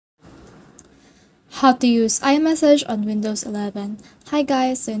How to use iMessage on Windows 11. Hi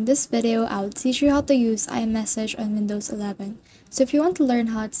guys, so in this video, I'll teach you how to use iMessage on Windows 11. So if you want to learn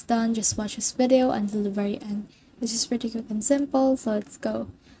how it's done, just watch this video until the very end. This is pretty quick and simple, so let's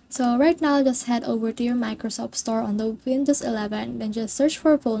go. So right now, just head over to your Microsoft Store on the Windows 11, then just search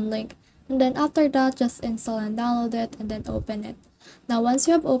for phone link. And then after that, just install and download it and then open it. Now once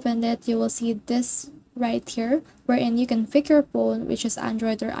you have opened it, you will see this right here wherein you can pick your phone, which is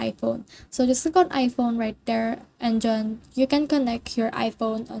Android or iPhone. So just click on iPhone right there, and then you can connect your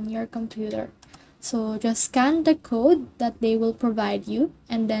iPhone on your computer. So just scan the code that they will provide you,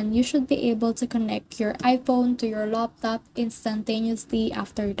 and then you should be able to connect your iPhone to your laptop instantaneously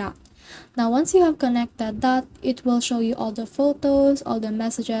after that. Now once you have connected that, it will show you all the photos, all the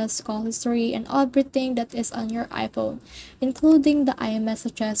messages, call history, and everything that is on your iPhone, including the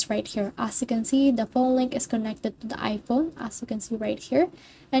iMessages right here. As you can see, the phone link is connected to the iPhone, as you can see right here.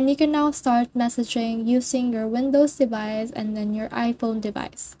 And you can now start messaging using your Windows device and then your iPhone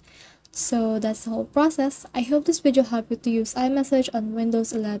device. So that's the whole process. I hope this video helped you to use iMessage on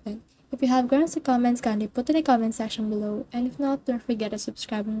Windows 11. If you have questions or comments, kindly put in the comment section below. And if not, don't forget to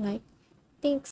subscribe and like. Thanks.